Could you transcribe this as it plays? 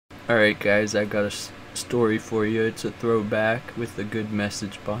Alright guys, I got a story for you. It's a throwback with a good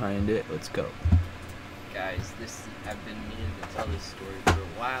message behind it. Let's go. Guys, I've been meaning to tell this story for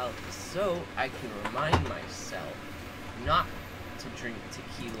a while so I can remind myself not to drink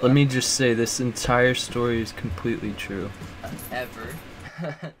tequila Let me just say, this entire story is completely true. ever,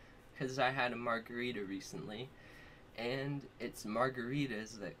 because I had a margarita recently, and it's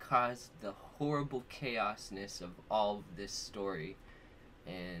margaritas that caused the horrible chaosness of all of this story.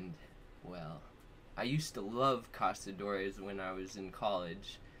 And, well, I used to love Castadores when I was in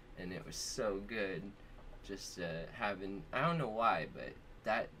college, and it was so good. Just having, I don't know why, but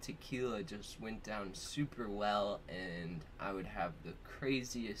that tequila just went down super well, and I would have the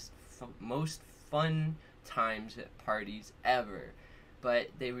craziest, most fun times at parties ever. But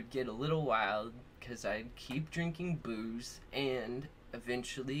they would get a little wild because I'd keep drinking booze and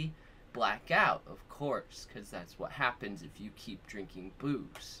eventually black out, of course, because that's what happens if you keep drinking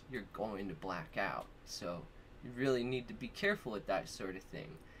booze. You're going to black out. So you really need to be careful with that sort of thing.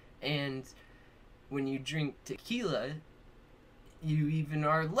 And when you drink tequila, you even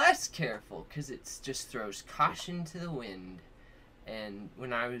are less careful because it just throws caution to the wind. And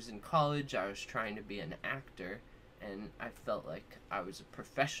when I was in college, I was trying to be an actor, and I felt like I was a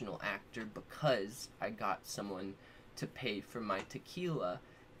professional actor because I got someone to pay for my tequila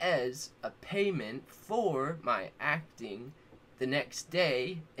as a payment for my acting the next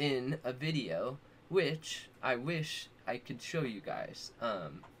day in a video, which I wish I could show you guys.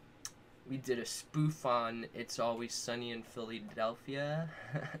 We did a spoof on It's Always Sunny in Philadelphia.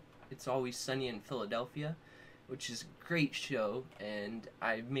 It's Always Sunny in Philadelphia, which is a great show, and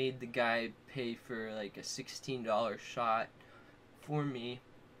I made the guy pay for like a $16 shot for me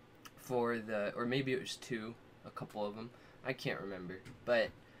for or maybe it was two, a couple of them. I can't remember, but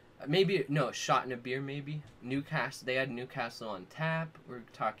maybe, no, a shot and a beer maybe. Newcastle, they had Newcastle on tap. We're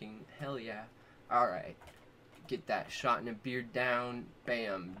talking, hell yeah. Alright, get that shot and a beer down,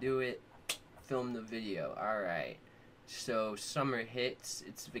 bam, do it, film the video. Alright, so summer hits,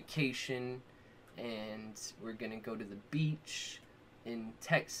 it's vacation, and we're gonna go to the beach in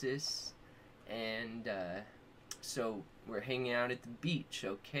Texas, and so we're hanging out at the beach.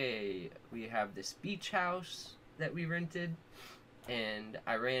 Okay, we have this beach house that we rented, and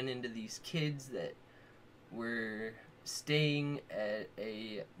I ran into these kids that were staying at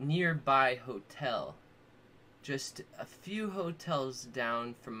a nearby hotel, just a few hotels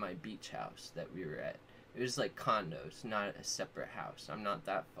down from my beach house that we were at. It was like condos, not a separate house. I'm not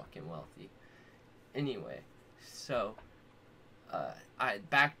that fucking wealthy. Anyway, so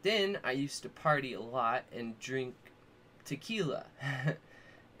back then I used to party a lot and drink tequila,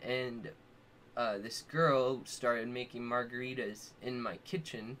 and this girl started making margaritas in my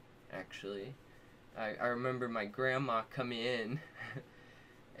kitchen. Actually, I remember my grandma coming in,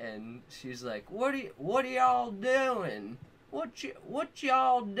 and she's like, "What are y'all doing? What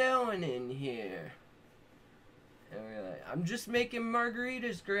y'all doing in here?" And we're like, "I'm just making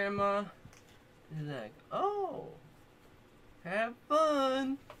margaritas, Grandma." He's like, "Oh, have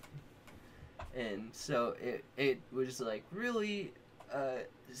fun." And so it was like really a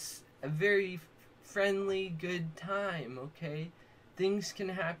very friendly, good time, okay? Things can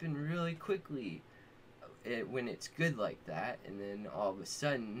happen really quickly when it's good like that, and then all of a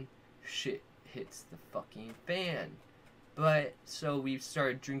sudden, shit hits the fucking fan. But, so we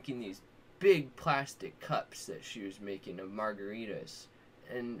started drinking these big plastic cups that she was making of margaritas,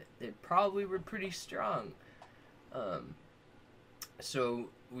 and they probably were pretty strong. So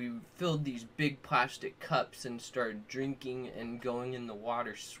we filled these big plastic cups and started drinking and going in the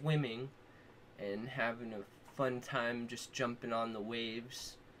water swimming and having a fun time just jumping on the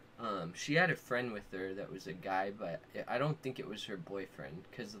waves. She had a friend with her that was a guy, but I don't think it was her boyfriend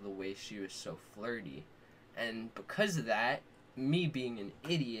because of the way she was so flirty. And because of that, me being an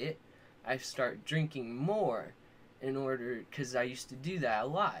idiot, I start drinking more in order, because I used to do that a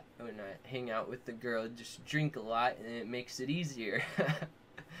lot. When I hang out with the girl, just drink a lot and it makes it easier.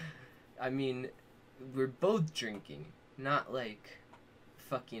 I mean, we're both drinking, not like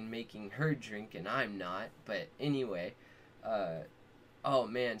fucking making her drink and I'm not, but anyway, oh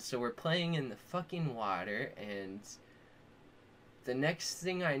man, so we're playing in the fucking water, and the next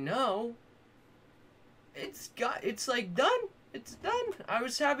thing I know, it's like done. It's done. I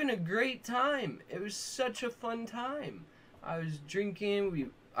was having a great time. It was such a fun time. I was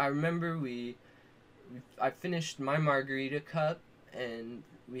drinking. I remember I finished my margarita cup, and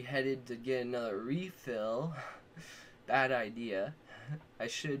we headed to get another refill. Bad idea. I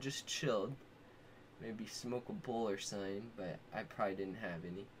should have just chilled. Maybe smoke a bowl or something, but I probably didn't have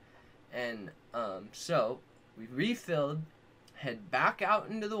any. And so we refilled, head back out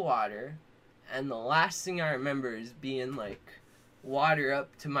into the water, and the last thing I remember is being like water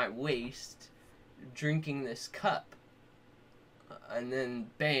up to my waist, drinking this cup, and then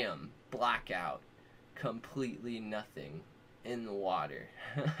bam, blackout, completely nothing in the water.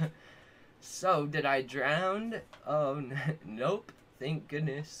 So, did I drown? Oh, nope. Thank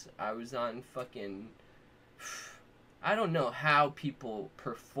goodness. I was on fucking... I don't know how people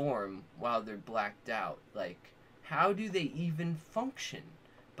perform while they're blacked out. Like, how do they even function?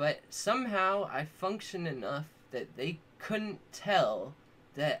 But somehow I functioned enough that they couldn't tell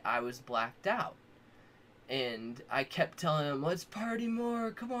that I was blacked out. And I kept telling them, let's party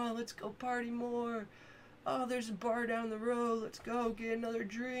more. Come on, let's go party more. Oh, there's a bar down the road. Let's go get another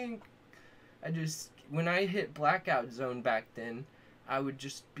drink. When I hit blackout zone back then, I would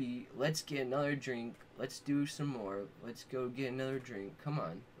just be, let's get another drink. Let's do some more. Let's go get another drink. Come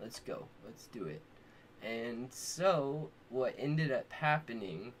on, let's go. Let's do it. And so, what ended up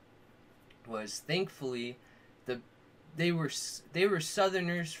happening was, thankfully, they were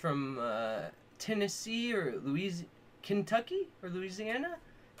Southerners from Tennessee or Kentucky or Louisiana.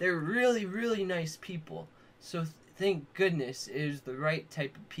 They're really, really nice people. So thank goodness it was the right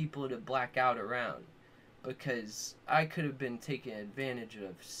type of people to black out around, because I could have been taken advantage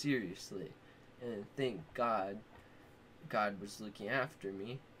of seriously. And thank God, God was looking after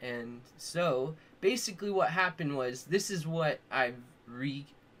me. And so basically what happened was, this is what I've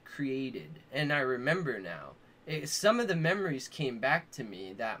recreated, and I remember now. Some of the memories came back to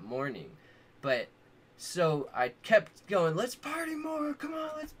me that morning, but so I kept going, let's party more, come on,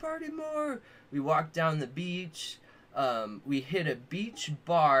 let's party more. We walked down the beach. We hit a beach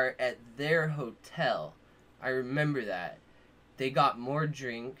bar at their hotel. I remember that. They got more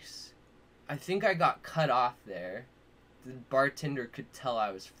drinks. I think I got cut off there. The bartender could tell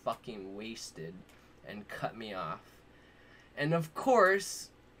I was fucking wasted and cut me off. And of course,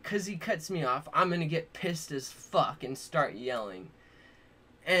 because he cuts me off, I'm going to get pissed as fuck and start yelling.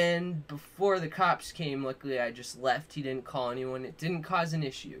 And before the cops came, luckily I just left. He didn't call anyone. It didn't cause an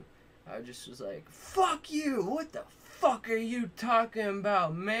issue. I just was like, fuck you! What the fuck are you talking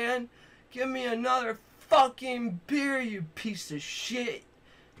about, man? Give me another fucking beer, you piece of shit!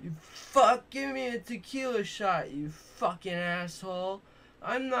 You give me a tequila shot, you fucking asshole!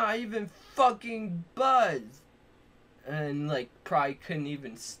 I'm not even fucking buzzed! And, like, probably couldn't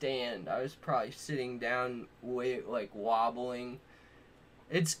even stand. I was probably sitting down, wobbling.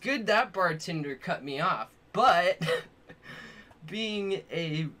 It's good that bartender cut me off, but being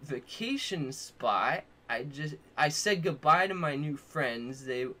a vacation spot, I said goodbye to my new friends.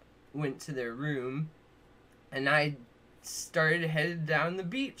 They went to their room, and I started headed down the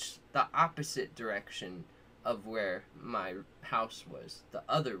beach, the opposite direction of where my house was, the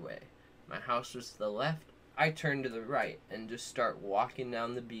other way. My house was to the left. I turned to the right and just start walking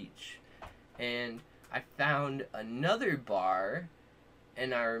down the beach, and I found another bar.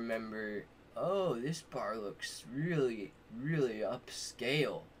 And I remember, oh, this bar looks really, really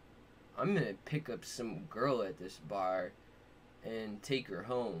upscale. I'm gonna pick up some girl at this bar and take her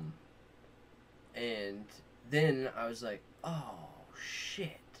home. And then I was like, oh,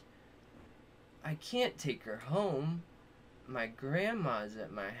 shit. I can't take her home. My grandma's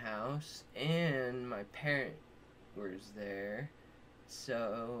at my house, and my parent was there.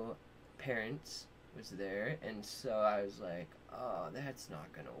 Parents was there, and so I was like, oh, that's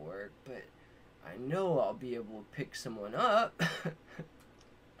not gonna work, but I know I'll be able to pick someone up.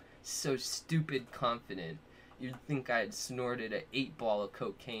 So stupid confident. You'd think I had snorted an 8-ball of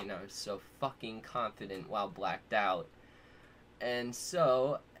cocaine. I was so fucking confident while blacked out. And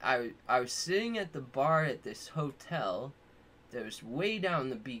so I was sitting at the bar at this hotel that was way down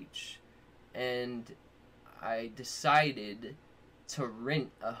the beach, and I decided to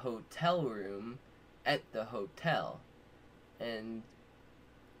rent a hotel room at the hotel. And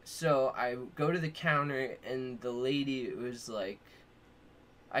so I go to the counter, and the lady was like,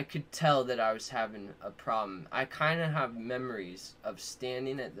 I could tell that I was having a problem. I kind of have memories of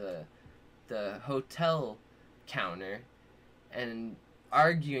standing at the hotel counter and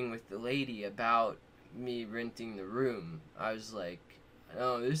arguing with the lady about me renting the room. I was like,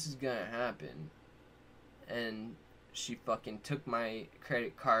 oh, this is gonna happen. And she fucking took my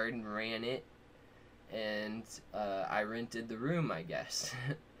credit card and ran it. And I rented the room, I guess.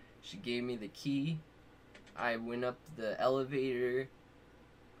 She gave me the key. I went up the elevator,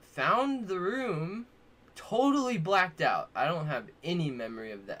 found the room, totally blacked out. I don't have any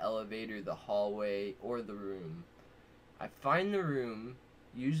memory of the elevator, the hallway, or the room. I find the room,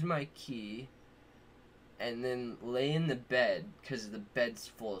 use my key, and then lay in the bed, because the bed's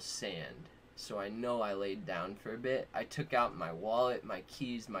full of sand. so I know I laid down for a bit. I took out my wallet, my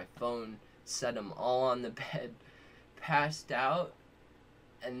keys, my phone, set them all on the bed, passed out,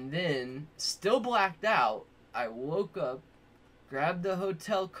 and then, still blacked out, I woke up, grabbed the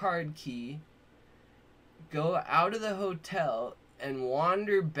hotel card key, go out of the hotel, and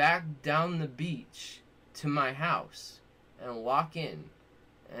wander back down the beach to my house and walk in.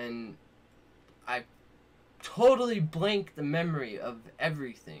 And I totally blanked the memory of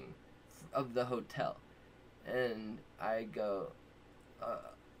everything of the hotel. And I go,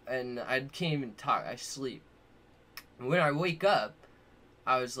 and I can't even talk. I sleep. And when I wake up,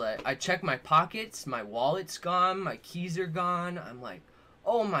 I was like, I check my pockets, my wallet's gone, my keys are gone. I'm like,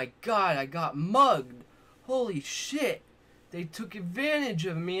 oh my god, I got mugged. Holy shit. They took advantage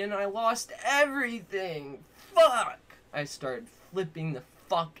of me and I lost everything. Fuck. I started flipping the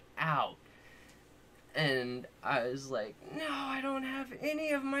fuck out. And I was like, no, I don't have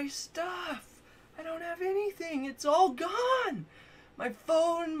any of my stuff. I don't have anything. It's all gone. My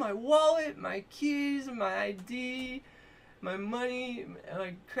phone, my wallet, my keys, my ID, my money,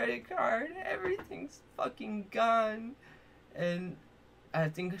 my credit card, everything's fucking gone. And I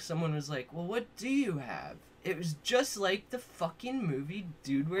think someone was like, well, what do you have? It was just like the fucking movie,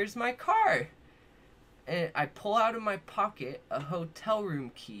 Dude, Where's My Car? And I pull out of my pocket a hotel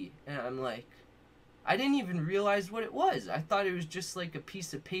room key, and I'm like, I didn't even realize what it was. I thought it was just like a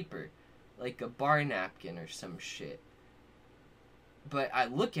piece of paper, like a bar napkin or some shit. But I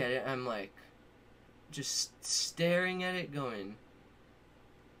look at it, I'm like, just staring at it going,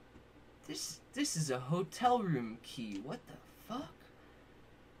 this is a hotel room key. What the fuck?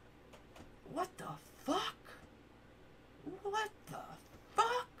 What the fuck? What the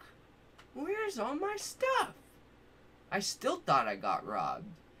fuck? Where's all my stuff? I still thought I got robbed.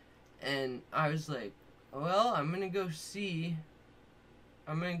 And I was like, well, I'm gonna go see.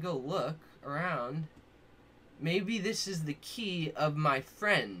 I'm gonna go look around. Maybe this is the key of my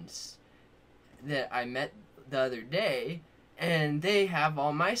friends that I met the other day, and they have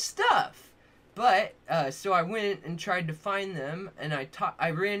all my stuff. But, so I went and tried to find them, and I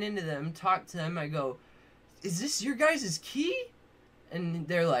ran into them, talked to them, I go, is this your guys' key? And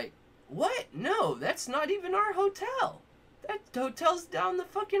they're like, what? No, that's not even our hotel. That hotel's down the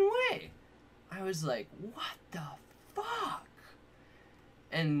fucking way. I was like, what the fuck?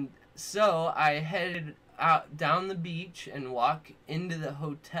 And so I headed out down the beach and walk into the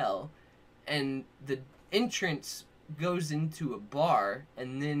hotel, and the entrance goes into a bar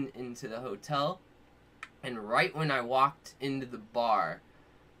and then into the hotel. And right when I walked into the bar,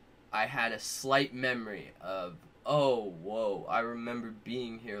 I had a slight memory of, oh, whoa, I remember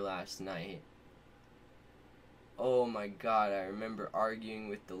being here last night. Oh my god, I remember arguing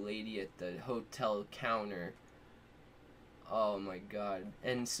with the lady at the hotel counter. Oh my god.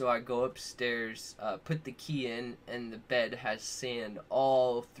 And so I go upstairs, put the key in, and the bed has sand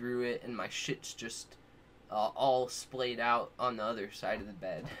all through it, and my shit's just all splayed out on the other side of the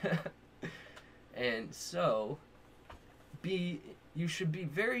bed. And so, you should be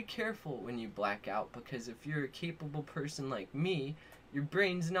very careful when you black out, because if you're a capable person like me, your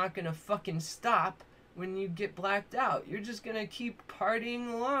brain's not gonna fucking stop when you get blacked out. You're just gonna keep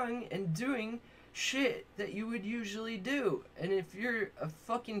partying along and doing shit that you would usually do. And if you're a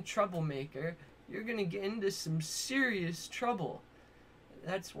fucking troublemaker, you're gonna get into some serious trouble.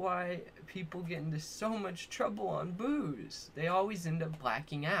 That's why people get into so much trouble on booze. They always end up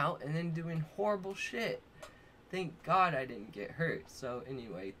blacking out and then doing horrible shit. Thank God I didn't get hurt. So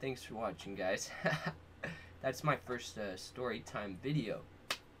anyway, thanks for watching, guys. That's my first story time video.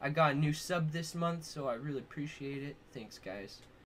 I got a new sub this month, so I really appreciate it. Thanks, guys.